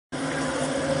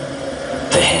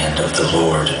hand of the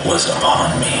Lord was upon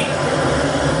me.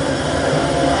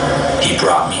 He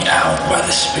brought me out by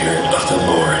the Spirit of the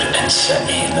Lord and set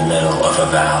me in the middle of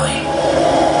a valley.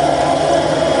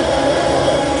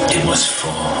 It was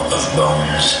full of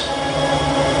bones.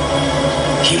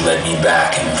 He led me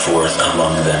back and forth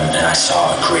among them, and I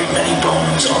saw a great many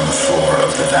bones on the floor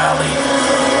of the valley.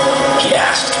 He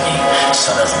asked me,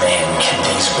 "Son of man, can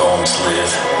these bones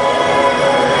live?"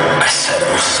 I said,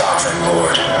 "O sovereign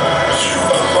Lord, you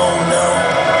alone know."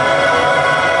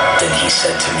 Then he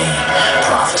said to me,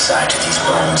 "Prophesy to these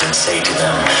bones and say to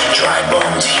them, dry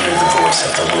bones, hear the voice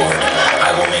of the Lord. I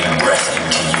will make breath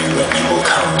into you, and you will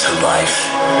come to life.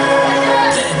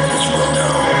 Then you will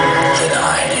know that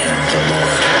I am the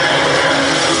Lord."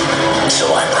 So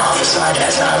I prophesied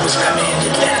as I was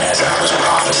commanded, and as I was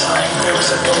prophesying, there was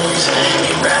a noise,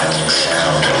 a rattling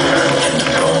sound, and the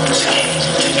bones came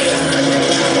together,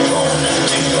 bone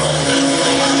to bone.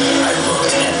 I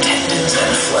looked, and tendons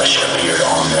and flesh appeared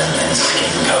on them, and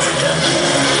skin covered them,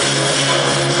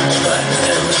 but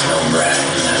there was no breath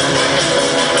in them.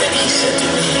 Then he said to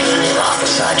me,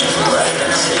 "Prophesy to the breath,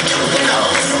 and say to it,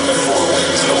 come from the four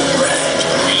winds, O breath, and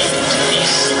breathe into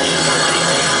these slain that they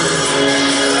may live."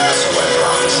 So I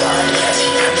prophesied as he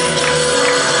commanded me,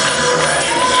 and breath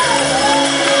entered them.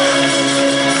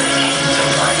 They came to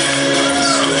life and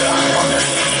stood up on their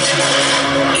feet,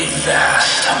 a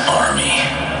vast army.